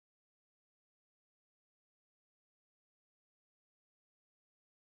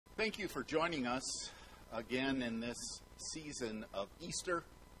Thank you for joining us again in this season of Easter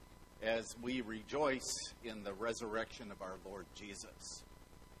as we rejoice in the resurrection of our Lord Jesus.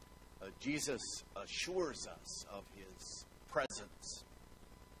 Jesus assures us of his presence,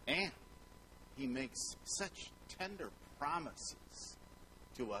 and he makes such tender promises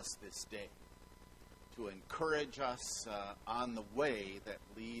to us this day to encourage us on the way that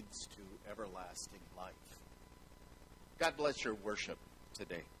leads to everlasting life. God bless your worship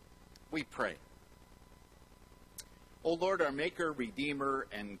today. We pray. O Lord, our Maker, Redeemer,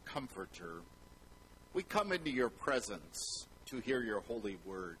 and Comforter, we come into your presence to hear your holy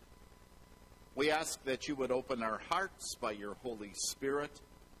word. We ask that you would open our hearts by your Holy Spirit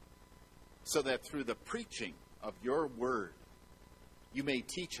so that through the preaching of your word, you may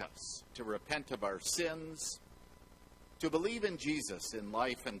teach us to repent of our sins, to believe in Jesus in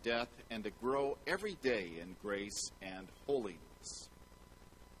life and death, and to grow every day in grace and holiness.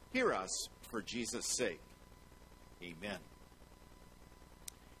 Hear us for Jesus' sake. Amen.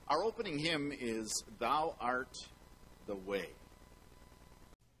 Our opening hymn is Thou Art the Way.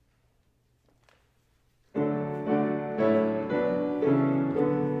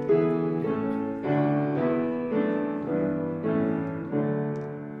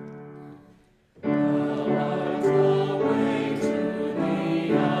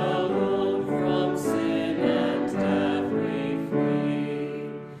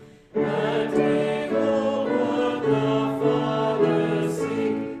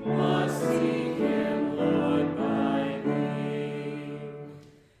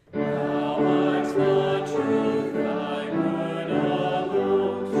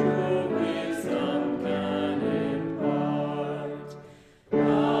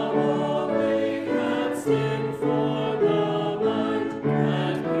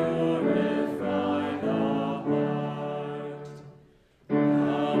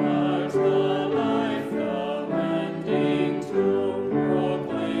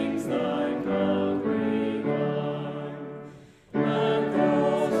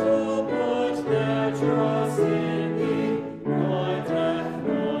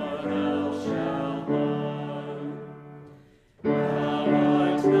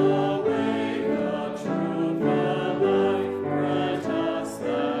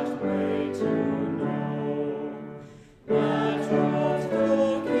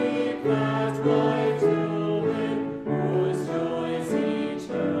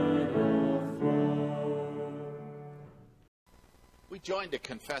 Join to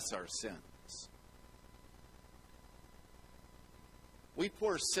confess our sins. We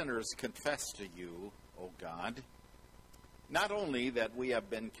poor sinners confess to you, O God, not only that we have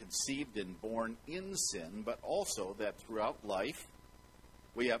been conceived and born in sin, but also that throughout life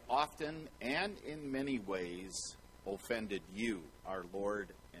we have often and in many ways offended you, our Lord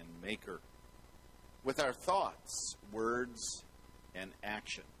and Maker, with our thoughts, words, and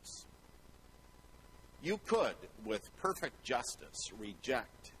actions. You could, with perfect justice,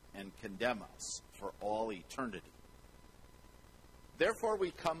 reject and condemn us for all eternity. Therefore,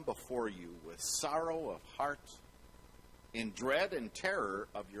 we come before you with sorrow of heart, in dread and terror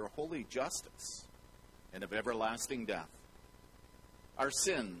of your holy justice and of everlasting death. Our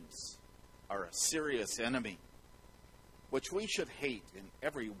sins are a serious enemy, which we should hate in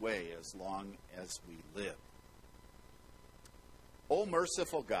every way as long as we live. O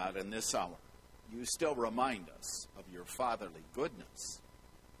merciful God, in this hour, you still remind us of your fatherly goodness.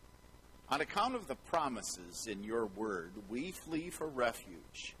 On account of the promises in your word, we flee for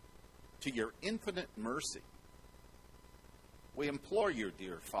refuge to your infinite mercy. We implore you,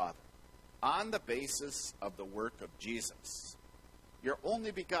 dear Father, on the basis of the work of Jesus, your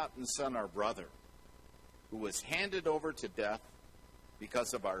only begotten Son, our brother, who was handed over to death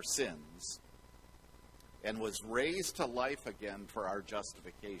because of our sins and was raised to life again for our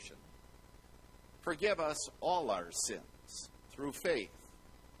justification. Forgive us all our sins through faith,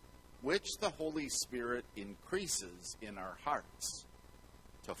 which the Holy Spirit increases in our hearts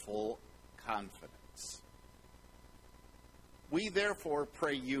to full confidence. We therefore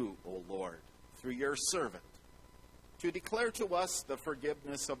pray you, O Lord, through your servant, to declare to us the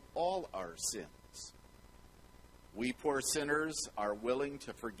forgiveness of all our sins. We poor sinners are willing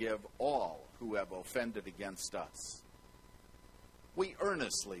to forgive all who have offended against us. We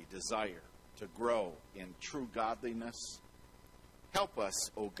earnestly desire to grow in true godliness. Help us,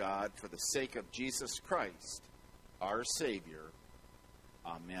 O God, for the sake of Jesus Christ, our Savior.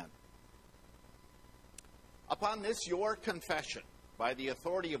 Amen. Upon this, your confession, by the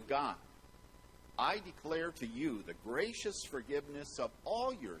authority of God, I declare to you the gracious forgiveness of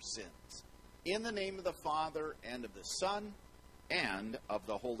all your sins, in the name of the Father, and of the Son, and of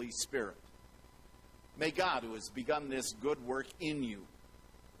the Holy Spirit. May God, who has begun this good work in you,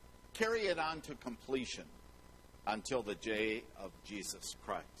 carry it on to completion until the day of Jesus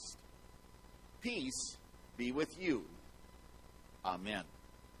Christ. Peace be with you. Amen.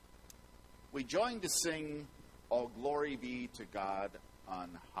 We join to sing, All Glory Be to God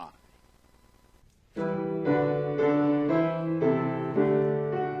on High.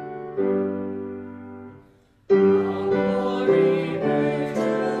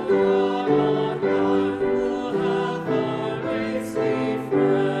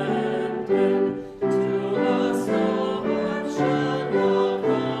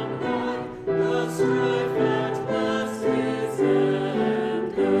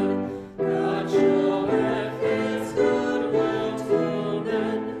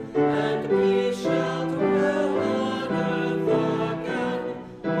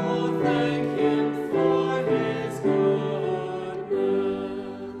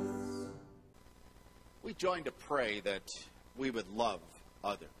 Join to pray that we would love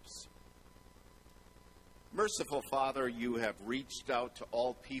others. Merciful Father, you have reached out to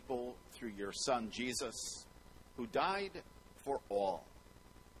all people through your Son Jesus, who died for all.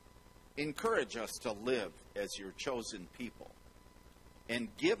 Encourage us to live as your chosen people and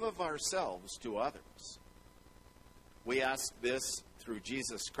give of ourselves to others. We ask this through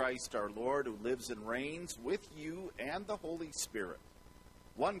Jesus Christ our Lord, who lives and reigns with you and the Holy Spirit,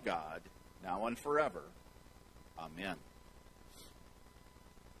 one God, now and forever. Amen.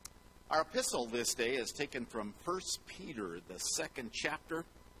 Our epistle this day is taken from 1 Peter, the 2nd chapter,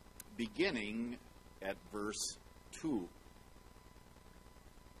 beginning at verse 2.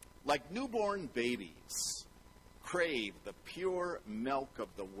 Like newborn babies, crave the pure milk of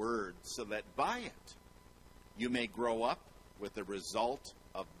the word, so that by it you may grow up with the result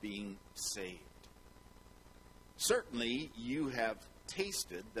of being saved. Certainly you have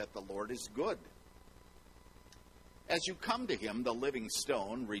tasted that the Lord is good. As you come to him, the living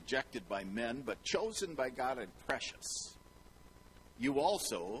stone, rejected by men, but chosen by God and precious, you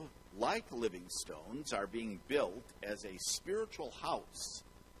also, like living stones, are being built as a spiritual house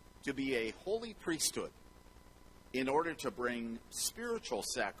to be a holy priesthood in order to bring spiritual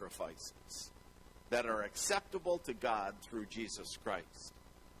sacrifices that are acceptable to God through Jesus Christ.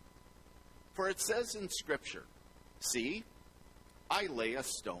 For it says in Scripture, "See, I lay a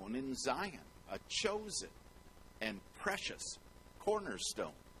stone in Zion, a chosen and precious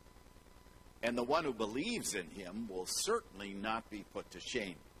cornerstone, and the one who believes in him will certainly not be put to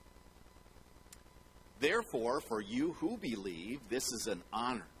shame. Therefore, for you who believe, this is an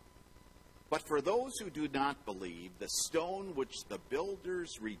honor. But for those who do not believe, the stone which the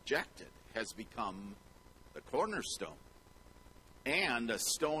builders rejected has become the cornerstone, and a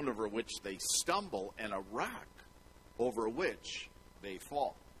stone over which they stumble, and a rock over which they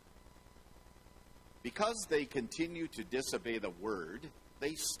fall. Because they continue to disobey the word,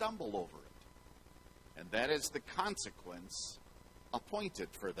 they stumble over it. And that is the consequence appointed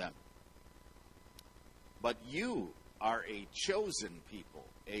for them. But you are a chosen people,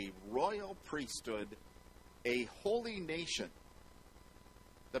 a royal priesthood, a holy nation,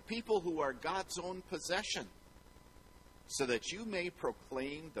 the people who are God's own possession, so that you may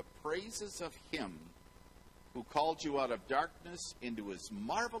proclaim the praises of him who called you out of darkness into his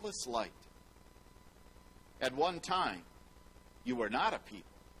marvelous light. At one time, you were not a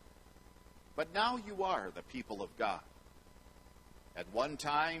people, but now you are the people of God. At one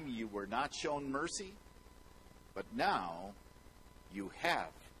time, you were not shown mercy, but now you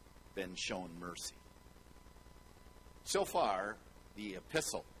have been shown mercy." So far, the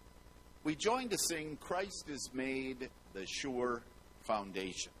epistle. We join to sing, "Christ is made the sure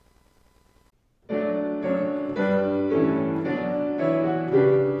foundation."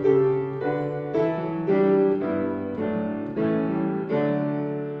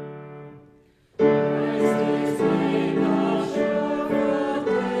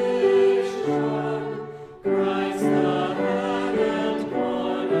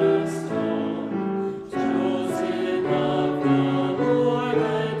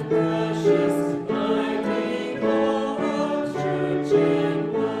 Precious, mighty, God, church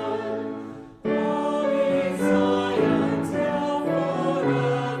in one.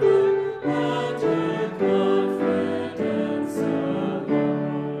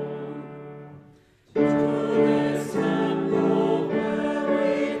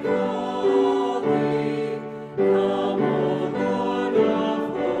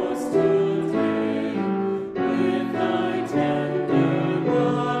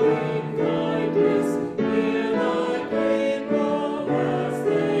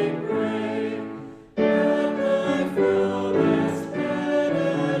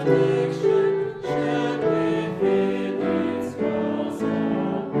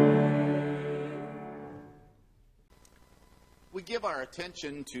 our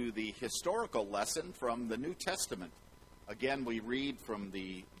attention to the historical lesson from the New Testament. Again, we read from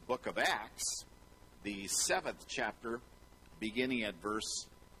the book of Acts, the 7th chapter, beginning at verse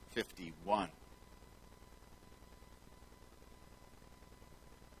 51.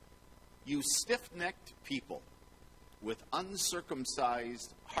 You stiff-necked people with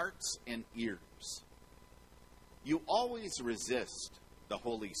uncircumcised hearts and ears, you always resist the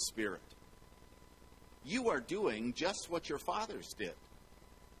Holy Spirit. You are doing just what your fathers did.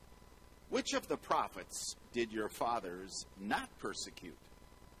 Which of the prophets did your fathers not persecute?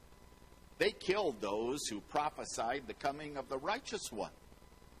 They killed those who prophesied the coming of the righteous one.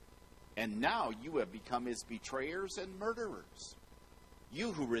 And now you have become his betrayers and murderers.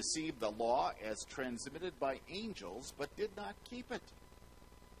 You who received the law as transmitted by angels, but did not keep it.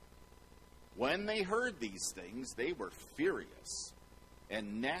 When they heard these things, they were furious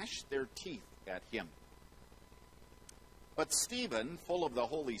and gnashed their teeth at him. But Stephen, full of the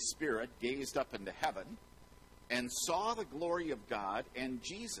Holy Spirit, gazed up into heaven and saw the glory of God and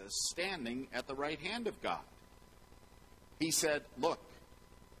Jesus standing at the right hand of God. He said, "Look,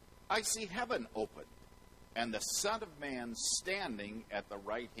 I see heaven opened, and the Son of Man standing at the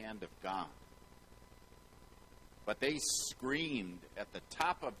right hand of God." But they screamed at the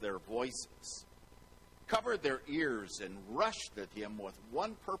top of their voices, covered their ears, and rushed at him with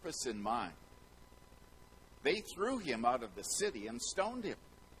one purpose in mind. They threw him out of the city and stoned him.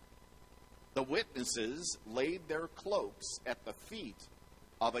 The witnesses laid their cloaks at the feet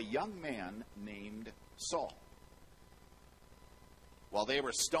of a young man named Saul. While they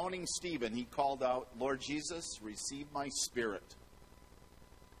were stoning Stephen, he called out, "Lord Jesus, receive my spirit."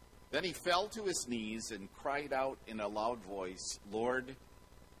 Then he fell to his knees and cried out in a loud voice, "Lord,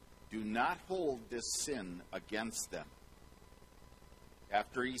 do not hold this sin against them."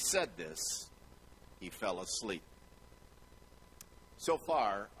 After he said this, he fell asleep. So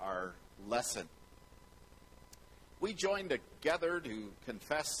far, our lesson. We join together to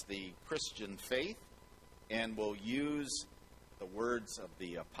confess the Christian faith, and will use the words of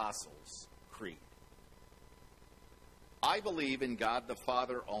the Apostles' Creed. I believe in God the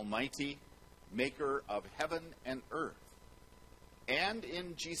Father Almighty, maker of heaven and earth, and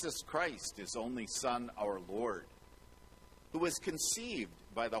in Jesus Christ, his only Son, our Lord, who was conceived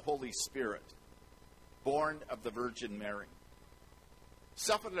by the Holy Spirit, born of the Virgin Mary,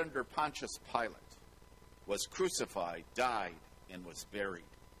 suffered under Pontius Pilate, was crucified, died, and was buried.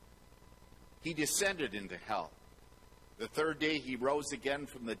 He descended into hell. The third day he rose again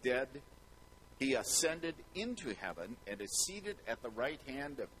from the dead. He ascended into heaven and is seated at the right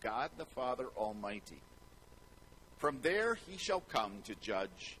hand of God the Father Almighty. From there he shall come to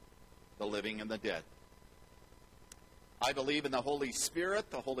judge the living and the dead. I believe in the Holy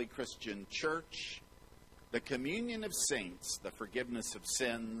Spirit, the holy Christian Church, the communion of saints, the forgiveness of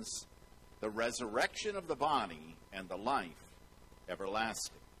sins, the resurrection of the body, and the life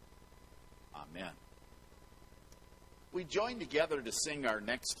everlasting. Amen. We join together to sing our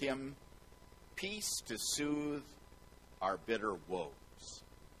next hymn, "Peace to Soothe Our Bitter Woes."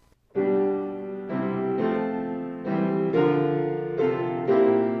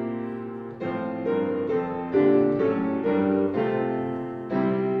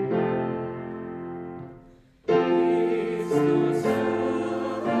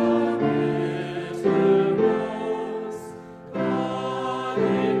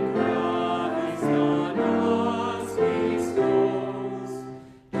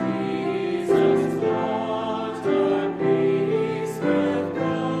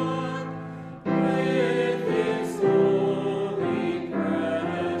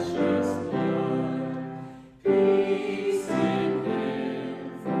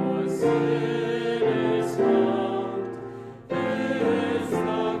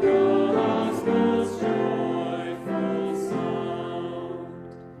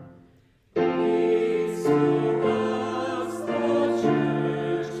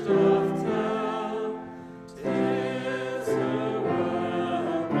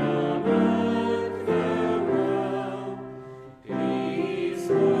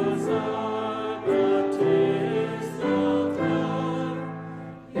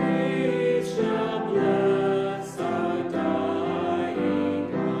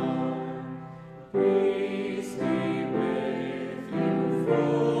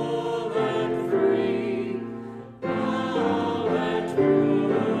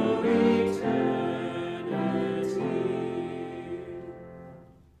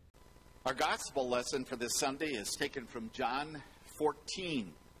 Our gospel lesson for this Sunday is taken from John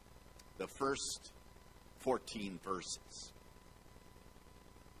 14, the first 14 verses.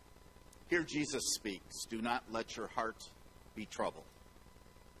 Here Jesus speaks, "Do not let your heart be troubled.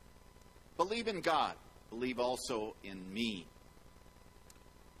 Believe in God. Believe also in me.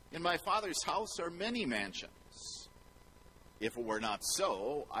 In my Father's house are many mansions. If it were not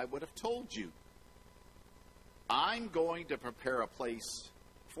so, I would have told you. I'm going to prepare a place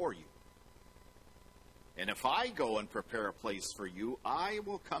for you. And if I go and prepare a place for you, I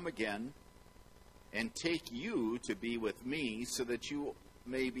will come again and take you to be with me so that you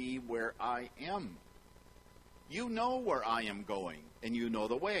may be where I am. You know where I am going, and you know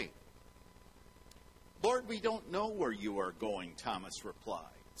the way. Lord, we don't know where you are going, Thomas replied.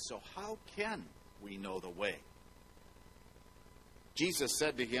 So how can we know the way? Jesus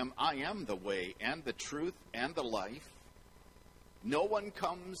said to him, I am the way and the truth and the life. No one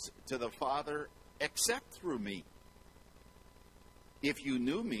comes to the Father except through me. If you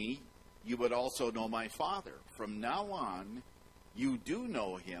knew me, you would also know my Father. From now on, you do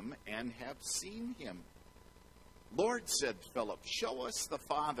know him and have seen him. Lord, said Philip, show us the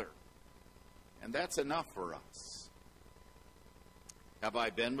Father, and that's enough for us. Have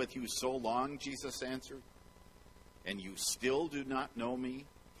I been with you so long, Jesus answered, and you still do not know me,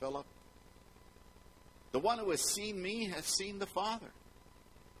 Philip? The one who has seen me has seen the Father.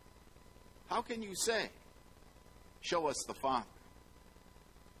 How can you say, show us the Father?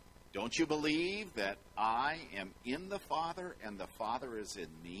 Don't you believe that I am in the Father and the Father is in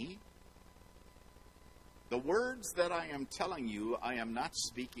me? The words that I am telling you, I am not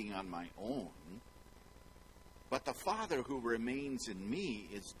speaking on my own, but the Father who remains in me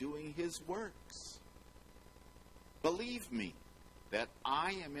is doing his works. Believe me that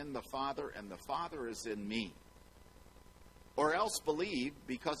I am in the Father and the Father is in me. Or else believe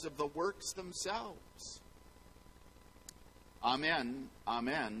because of the works themselves. Amen,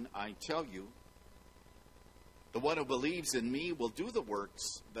 amen, I tell you, the one who believes in me will do the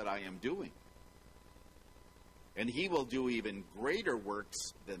works that I am doing. And he will do even greater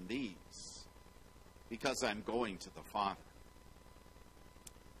works than these, because I'm going to the Father.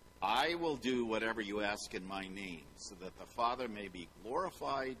 I will do whatever you ask in my name, so that the Father may be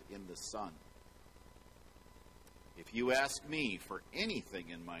glorified in the Son. If you ask me for anything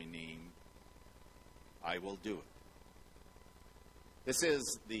in my name, I will do it. This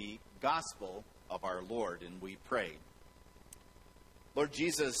is the gospel of our Lord, and we pray. Lord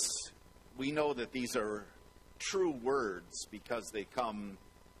Jesus, we know that these are true words because they come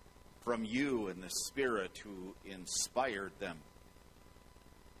from you and the Spirit who inspired them.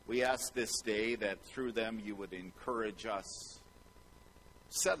 We ask this day that through them you would encourage us,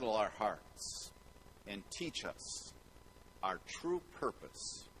 settle our hearts, and teach us our true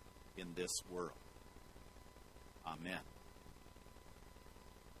purpose in this world. Amen.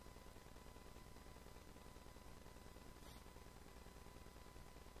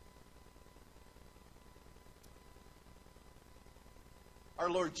 Our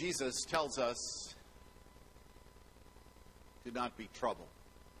Lord Jesus tells us to not be troubled.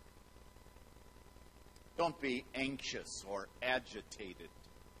 Don't be anxious or agitated.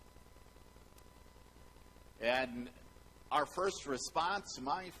 And our first response,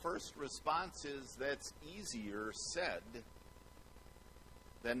 my first response is that's easier said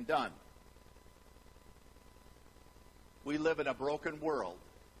than done. We live in a broken world,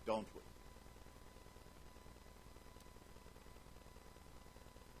 don't we?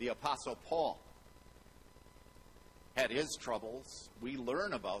 The Apostle Paul had his troubles. We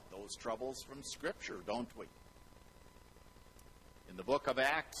learn about those troubles from Scripture, don't we? In the book of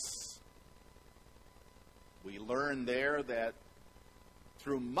Acts, we learn there that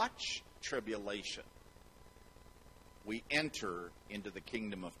through much tribulation, we enter into the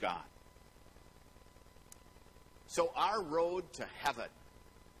kingdom of God. So our road to heaven,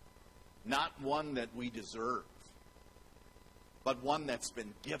 not one that we deserve, but one that's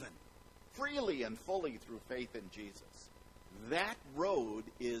been given freely and fully through faith in Jesus. That road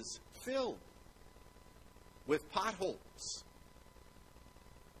is filled with potholes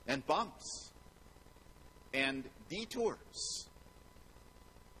and bumps and detours.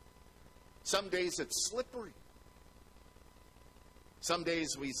 Some days it's slippery. Some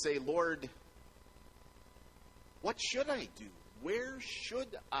days we say, Lord, what should I do? Where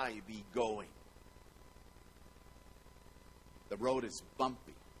should I be going? The road is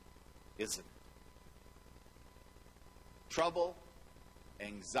bumpy, isn't it? Trouble,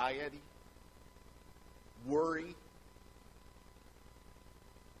 anxiety, worry.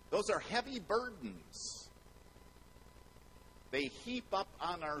 Those are heavy burdens. They heap up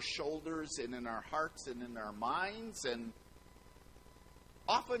on our shoulders and in our hearts and in our minds, and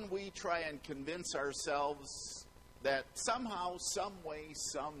often we try and convince ourselves that somehow, some way,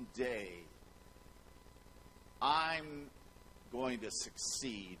 someday, I'm going to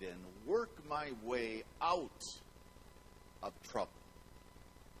succeed and work my way out of trouble.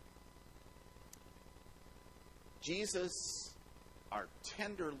 Jesus, our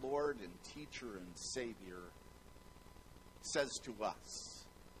tender Lord and teacher and Savior, says to us,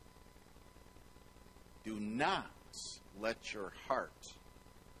 do not let your heart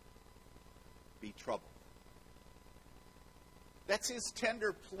be troubled. That's his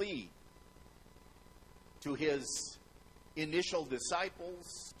tender plea to his initial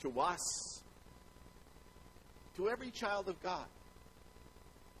disciples, to us, to every child of God.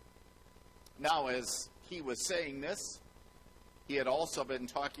 Now, as he was saying this, he had also been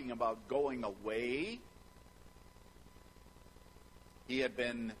talking about going away. He had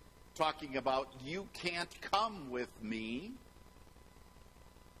been talking about, you can't come with me.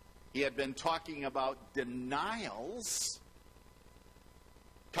 He had been talking about denials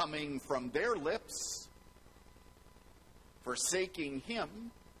coming from their lips, forsaking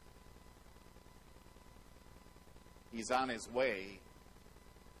him. He's on his way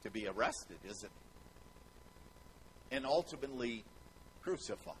to be arrested, isn't he? And ultimately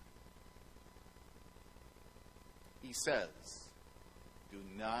crucified. He says, do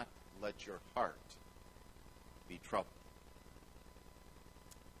not let your heart be troubled.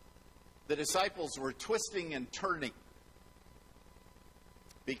 The disciples were twisting and turning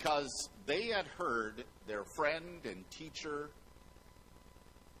because they had heard their friend and teacher,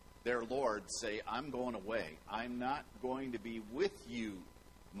 their Lord, say, I'm going away. I'm not going to be with you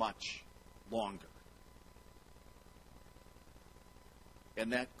much longer.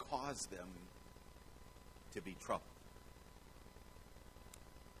 And that caused them to be troubled.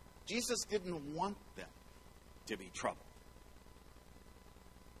 Jesus didn't want them to be troubled.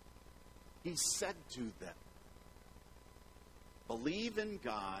 He said to them, believe in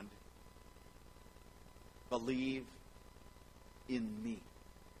God, believe in me.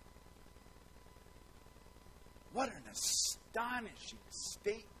 What an astonishing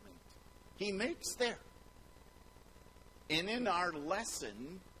statement he makes there. And in our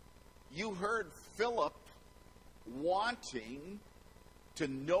lesson, you heard Philip wanting to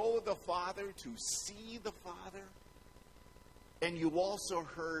know the Father, to see the Father. And you also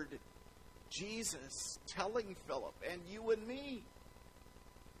heard Jesus telling Philip, and you and me,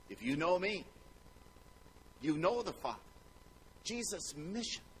 if you know me, you know the Father. Jesus'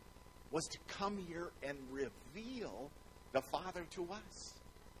 mission was to come here and reveal the Father to us.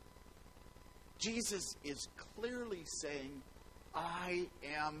 Jesus is clearly saying, I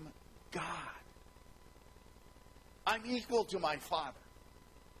am God. I'm equal to my Father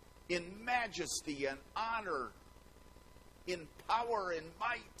in majesty and honor, in power and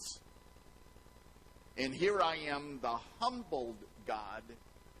might. And here I am, the humbled God,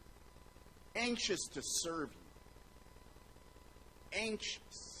 anxious to serve you,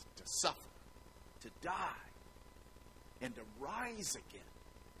 anxious to suffer, to die, and to rise again,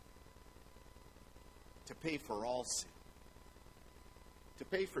 to pay for all sin, to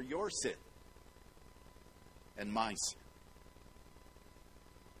pay for your sin and my sin.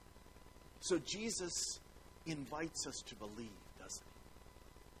 So Jesus invites us to believe, doesn't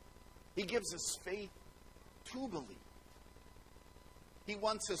he? He gives us faith to believe. He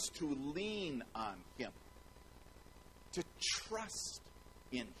wants us to lean on him, to trust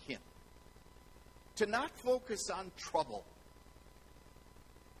in him, to not focus on trouble,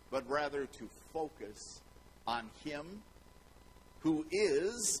 but rather to focus on him who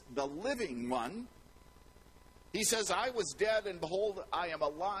is the living one. He says, I was dead, and behold, I am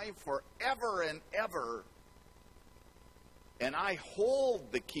alive forever and ever, and I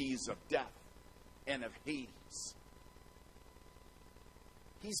hold the keys of death and of Hades.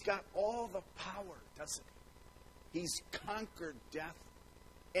 He's got all the power, doesn't he? He's conquered death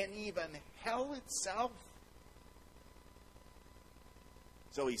and even hell itself.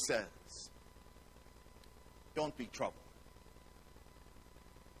 So he says, don't be troubled.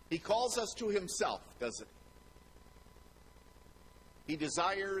 He calls us to himself, doesn't he? He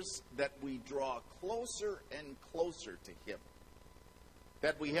desires that we draw closer and closer to him,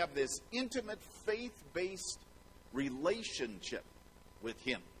 that we have this intimate, faith-based relationship with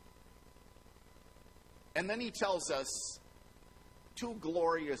him. And then he tells us two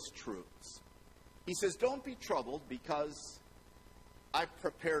glorious truths. He says, don't be troubled because I've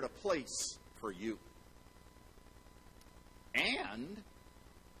prepared a place for you. And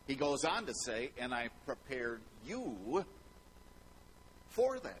he goes on to say, and I've prepared you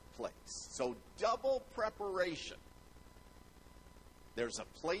for that place. So double preparation. There's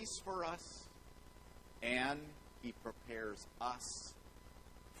a place for us, and he prepares us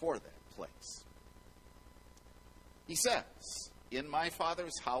for that place. He says, in my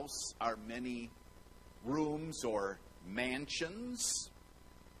Father's house are many rooms or mansions.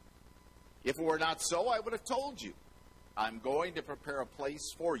 If it were not so, I would have told you. I'm going to prepare a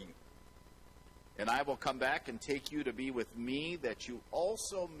place for you. And I will come back and take you to be with me, that you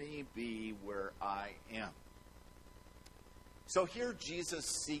also may be where I am. So here Jesus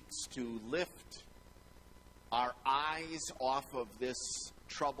seeks to lift our eyes off of this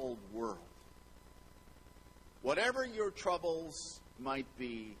troubled world. Whatever your troubles might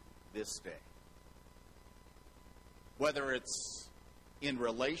be this day, whether it's in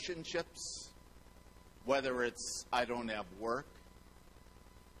relationships, whether it's I don't have work,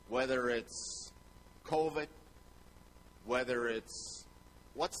 whether it's COVID, whether it's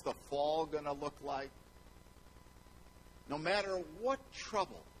what's the fall going to look like, no matter what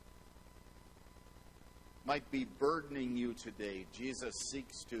trouble might be burdening you today, Jesus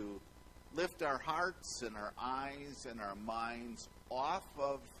seeks to lift our hearts and our eyes and our minds off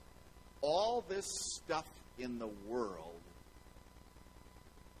of all this stuff in the world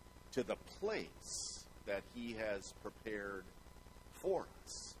to the place that he has prepared for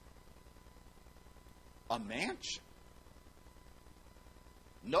us. A mansion.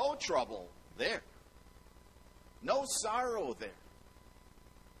 No trouble there. No sorrow there.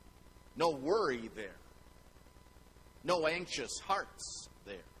 No worry there. No anxious hearts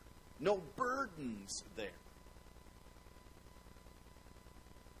there. No burdens there.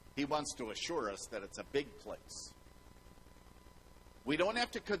 He wants to assure us that it's a big place. We don't have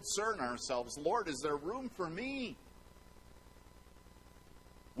to concern ourselves, Lord, is there room for me?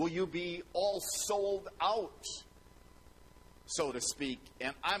 Will you be all sold out, so to speak,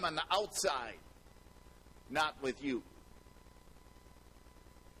 and I'm on the outside, not with you?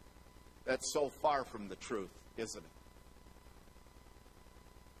 That's so far from the truth, isn't it?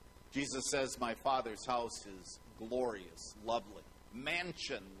 Jesus says, my Father's house is glorious, lovely,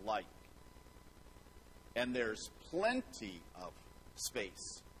 mansion-like. And there's plenty of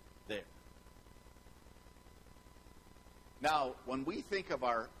space there. Now, when we think of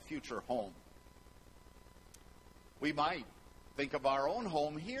our future home, we might think of our own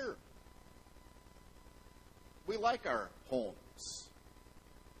home here. We like our homes.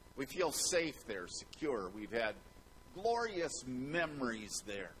 We feel safe there, secure. We've had glorious memories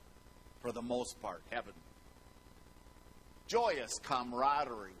there. For the most part, haven't we? Joyous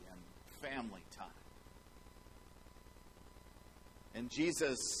camaraderie and family time. And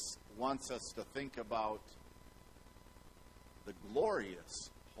Jesus wants us to think about the glorious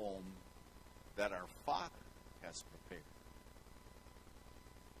home that our Father has prepared.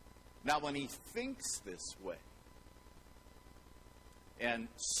 Now, when he thinks this way and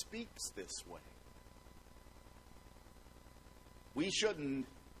speaks this way, we shouldn't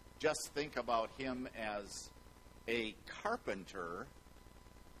just think about him as a carpenter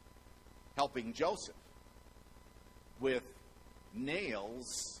helping Joseph with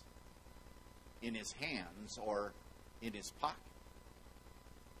nails in his hands or in his pocket.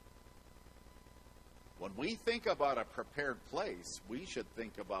 When we think about a prepared place, we should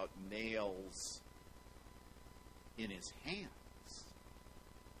think about nails in his hands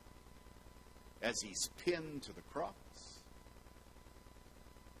as he's pinned to the cross.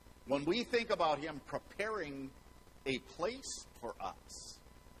 When we think about him preparing a place for us,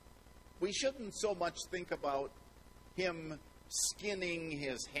 we shouldn't so much think about him skinning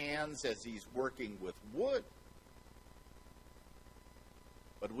his hands as he's working with wood.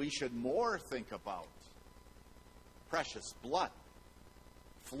 But we should more think about precious blood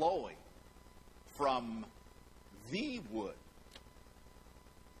flowing from the wood,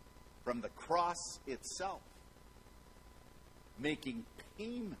 from the cross itself, making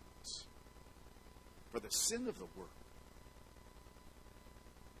payment for the sin of the world.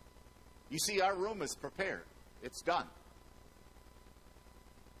 You see, our room is prepared. It's done.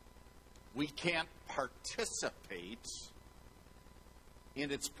 We can't participate in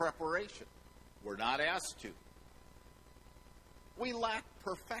its preparation. We're not asked to. We lack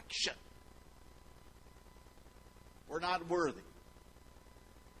perfection. We're not worthy.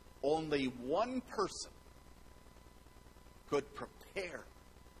 Only one person could prepare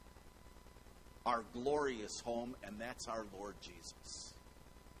our glorious home, and that's our Lord Jesus.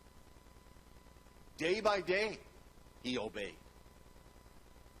 Day by day, he obeyed.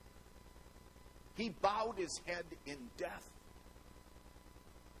 He bowed his head in death.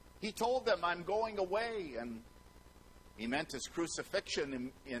 He told them, I'm going away, and he meant his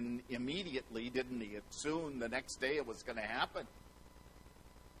crucifixion immediately, didn't he? Soon, the next day, it was going to happen.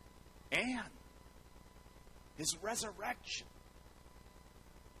 And his resurrection,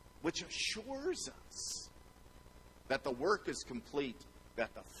 which assures us that the work is complete,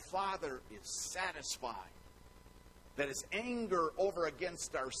 that the Father is satisfied, that his anger over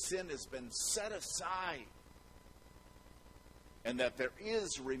against our sin has been set aside, and that there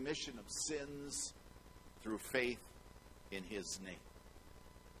is remission of sins through faith in his name.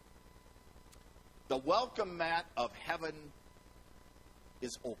 The welcome mat of heaven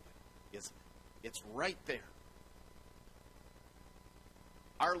is open, isn't it? It's right there.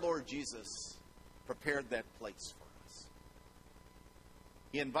 Our Lord Jesus prepared that place for us.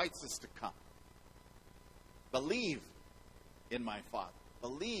 He invites us to come. Believe in my Father.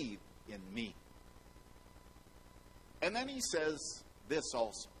 Believe in me. And then he says this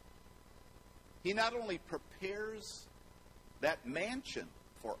also. He not only prepares that mansion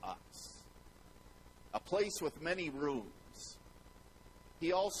for us, a place with many rooms,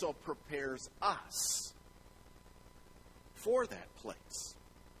 he also prepares us for that place.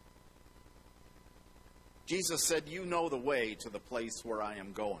 Jesus said, "You know the way to the place where I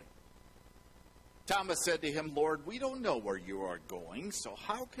am going." Thomas said to him, "Lord, we don't know where you are going, so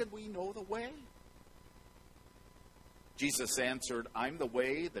how can we know the way?" Jesus answered, "I'm the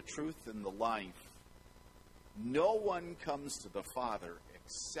way, the truth, and the life. No one comes to the Father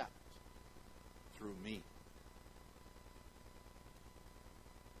except through me."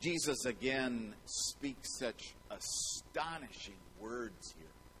 Jesus again speaks such astonishing words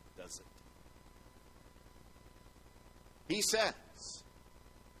here, doesn't he? He says,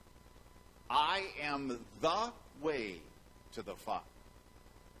 "I am the way to the Father.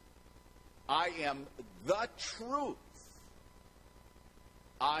 I am the truth.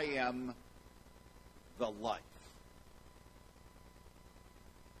 I am the life."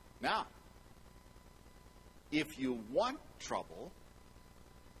 Now, if you want trouble,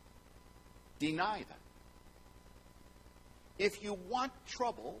 deny that. If you want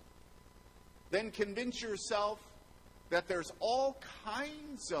trouble, then convince yourself that there's all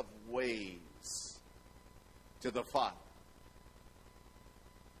kinds of ways to the Father.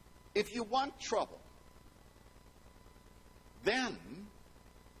 If you want trouble, then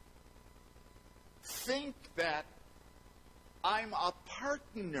think that I'm a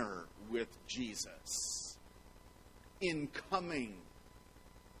partner with Jesus in coming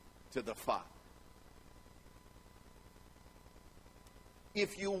to the Father.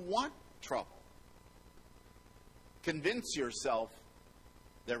 If you want trouble, convince yourself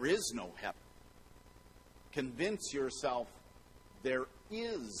there is no heaven. Convince yourself there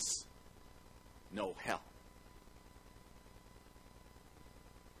is no hell.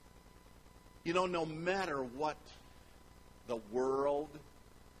 You know, no matter what the world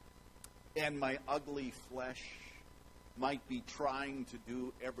and my ugly flesh might be trying to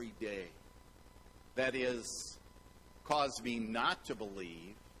do every day, that is, cause me not to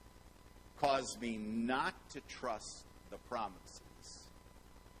believe, cause me not to trust the promises,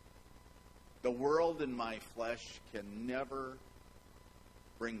 the world and my flesh can never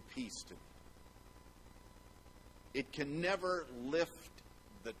bring peace to me. It can never lift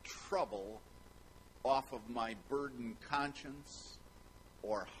the trouble off of my burdened conscience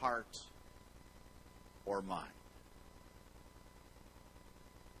or heart or mind.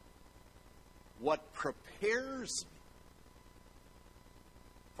 What prepares me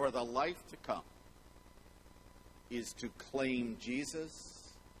for the life to come is to claim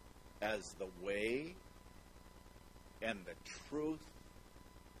Jesus as the way and the truth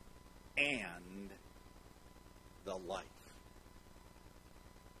and the life.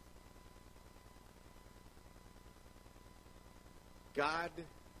 God,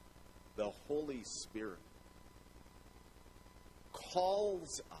 the Holy Spirit,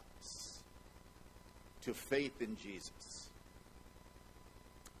 calls us to faith in Jesus,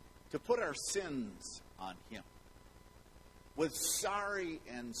 to put our sins on him with sorry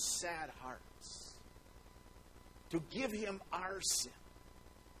and sad hearts, to give him our sin,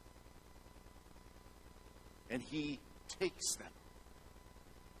 and he takes them.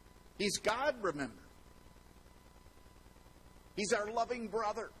 He's God, remember. He's our loving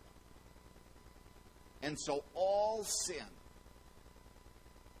brother. And so all sin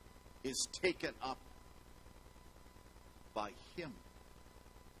is taken up by him.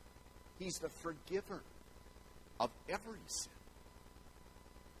 He's the forgiver of every sin.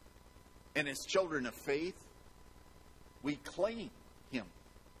 And as children of faith, we claim him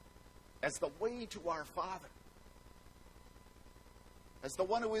as the way to our Father, as the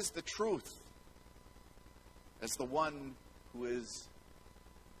one who is the truth, as the one who is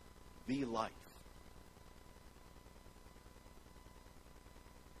the life.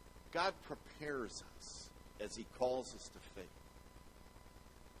 God prepares us as he calls us to faith.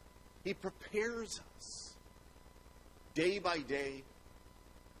 He prepares us day by day,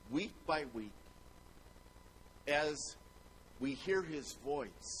 week by week, as we hear his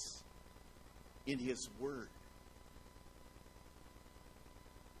voice in his word.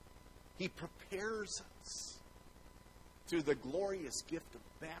 He prepares us through the glorious gift of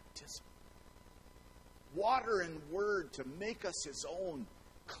baptism. Water and word to make us his own,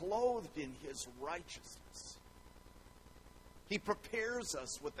 clothed in his righteousness. He prepares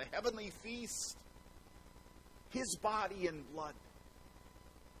us with the heavenly feast, his body and blood,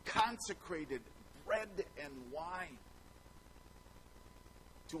 consecrated bread and wine,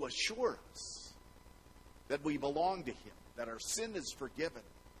 to assure us that we belong to him, that our sin is forgiven,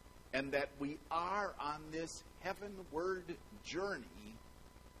 and that we are on this heavenward journey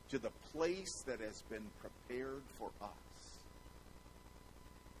to the place that has been prepared for us.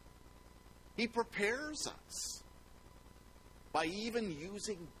 He prepares us by even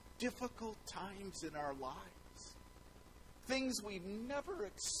using difficult times in our lives, things we've never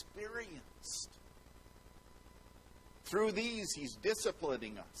experienced. Through these, he's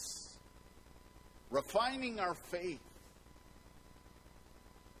disciplining us, refining our faith,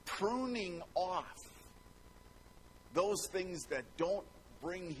 pruning off those things that don't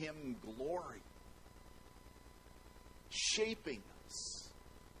bring him glory, shaping us,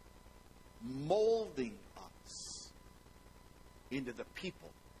 molding us into the people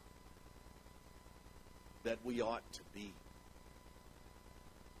that we ought to be.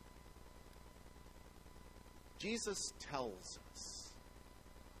 Jesus tells us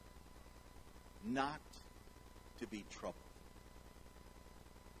not to be troubled.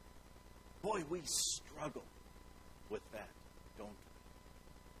 Boy, we struggle with that, don't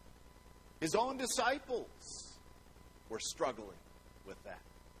we? His own disciples were struggling with that.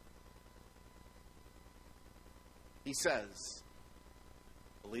 He says,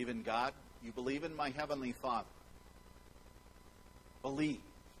 believe in God, you believe in my heavenly Father. Believe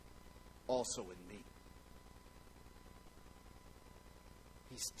also in me.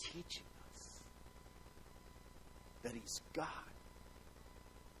 He's teaching us that he's God,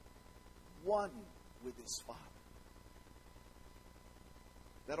 one with his Father.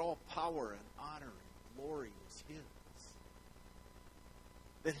 That all power and honor and glory is his.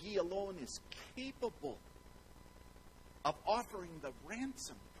 That he alone is capable of offering the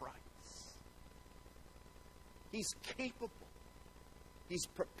ransom price. He's capable. He's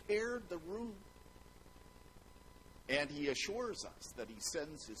prepared the room. And he assures us that he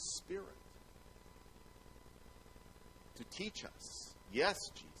sends his Spirit to teach us, yes,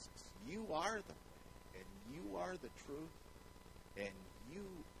 Jesus, you are the way, and you are the truth, and you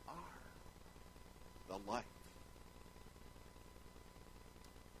are the life.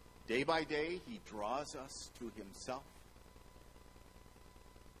 Day by day, he draws us to himself.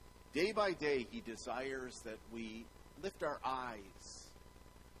 Day by day, he desires that we lift our eyes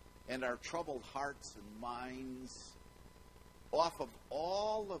and our troubled hearts and minds off of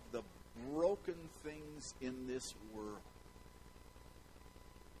all of the broken things in this world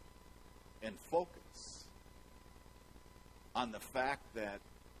and focus on the fact that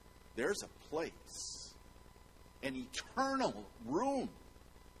there's a place, an eternal room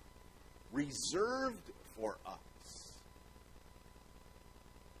reserved for us.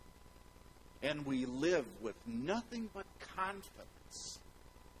 And we live with nothing but confidence,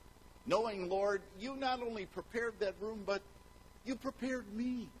 knowing, Lord, you not only prepared that room, but you prepared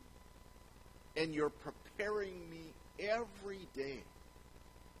me. And you're preparing me every day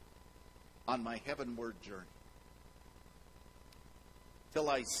on my heavenward journey till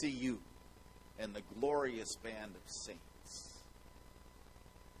I see you and the glorious band of saints.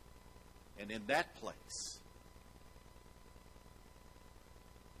 And in that place,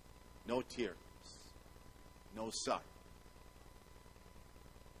 no tears, no sorrow,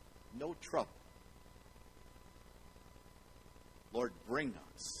 no trouble. Lord, bring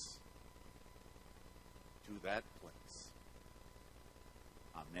us to that place.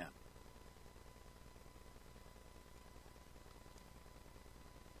 Amen.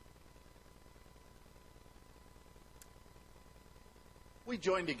 We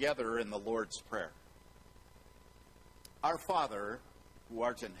join together in the Lord's Prayer. Our Father, who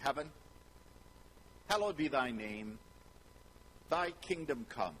art in heaven, hallowed be thy name. Thy kingdom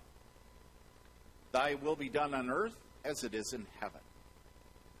come. Thy will be done on earth as it is in heaven.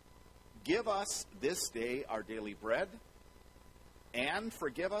 Give us this day our daily bread, and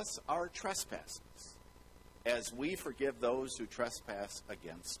forgive us our trespasses, as we forgive those who trespass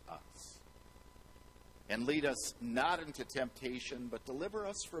against us. And lead us not into temptation, but deliver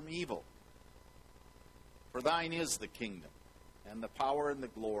us from evil. For thine is the kingdom, and the power and the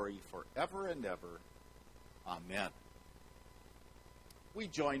glory forever and ever. Amen. We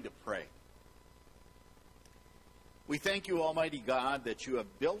join to pray. We thank you, Almighty God, that you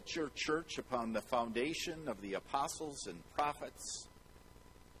have built your church upon the foundation of the apostles and prophets,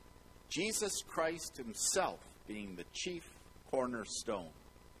 Jesus Christ himself being the chief cornerstone.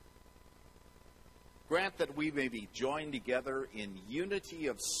 Grant that we may be joined together in unity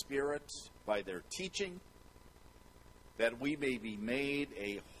of spirit by their teaching, that we may be made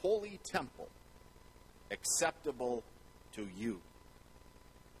a holy temple acceptable to you.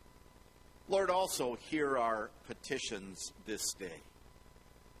 Lord, also hear our petitions this day.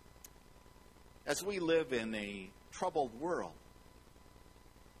 As we live in a troubled world,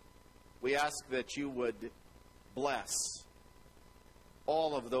 we ask that you would bless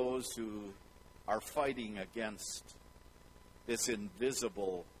all of those who are fighting against this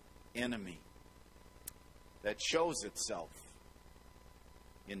invisible enemy that shows itself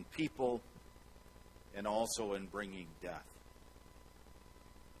in people and also in bringing death.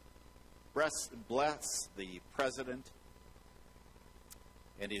 Bless the president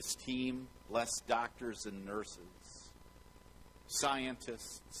and his team. Bless doctors and nurses,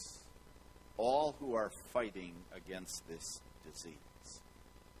 scientists, all who are fighting against this disease.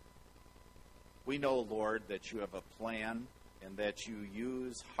 We know, Lord, that you have a plan and that you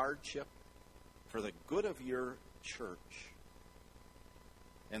use hardship for the good of your church.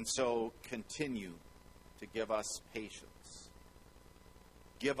 And so continue to give us patience.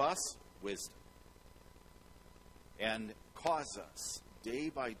 Give us wisdom. And cause us, day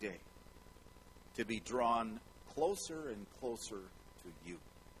by day, to be drawn closer and closer to you.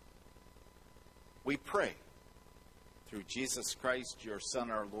 We pray through Jesus Christ, your Son,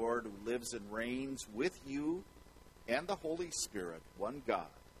 our Lord, who lives and reigns with you and the Holy Spirit, one God,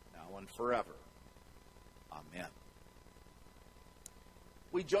 now and forever. Amen.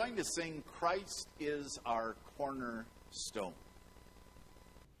 We join to sing, Christ is our cornerstone.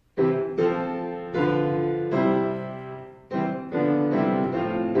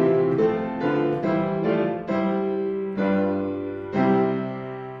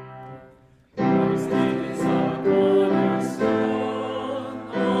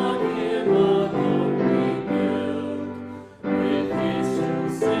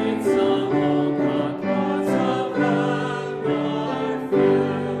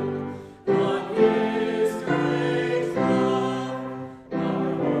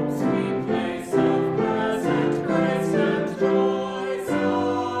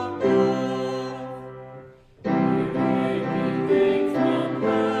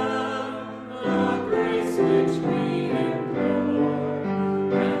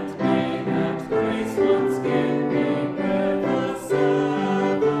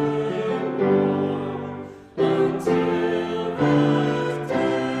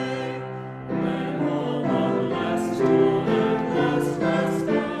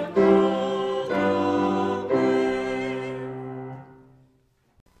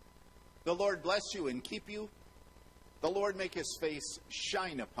 The Lord bless you and keep you. The Lord make his face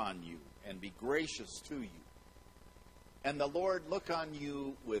shine upon you and be gracious to you. And the Lord look on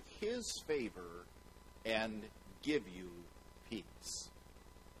you with his favor and give you peace.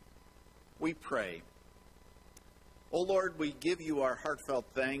 We pray. O Lord, we give you our heartfelt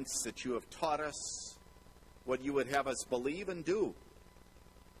thanks that you have taught us what you would have us believe and do.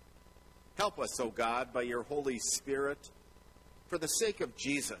 Help us, O God, by your Holy Spirit, for the sake of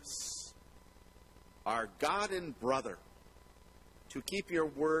Jesus, our God and brother, to keep your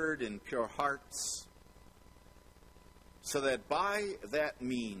word in pure hearts, so that by that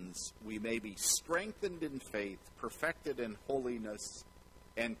means we may be strengthened in faith, perfected in holiness,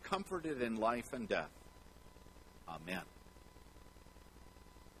 and comforted in life and death. Amen.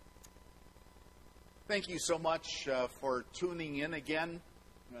 Thank you so much for tuning in again.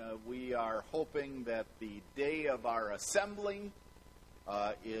 We are hoping that the day of our assembling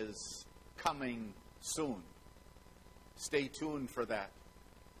is coming soon. Stay tuned for that.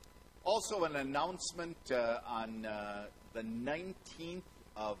 Also, an announcement on the 19th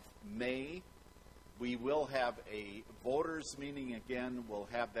of May, we will have a voters meeting again. We'll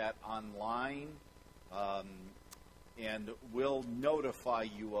have that online, and we'll notify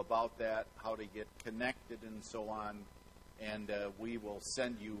you about that, how to get connected and so on, and we will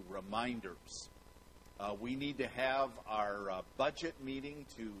send you reminders. We need to have our budget meeting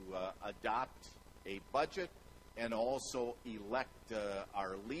to adopt a budget and also elect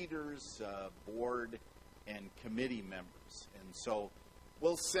our leaders, board, and committee members. And so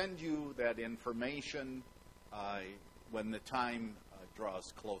we'll send you that information when the time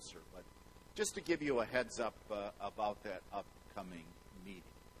draws closer. But just to give you a heads up about that upcoming meeting.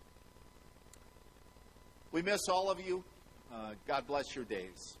 We miss all of you. God bless your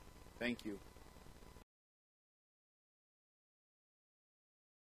days. Thank you.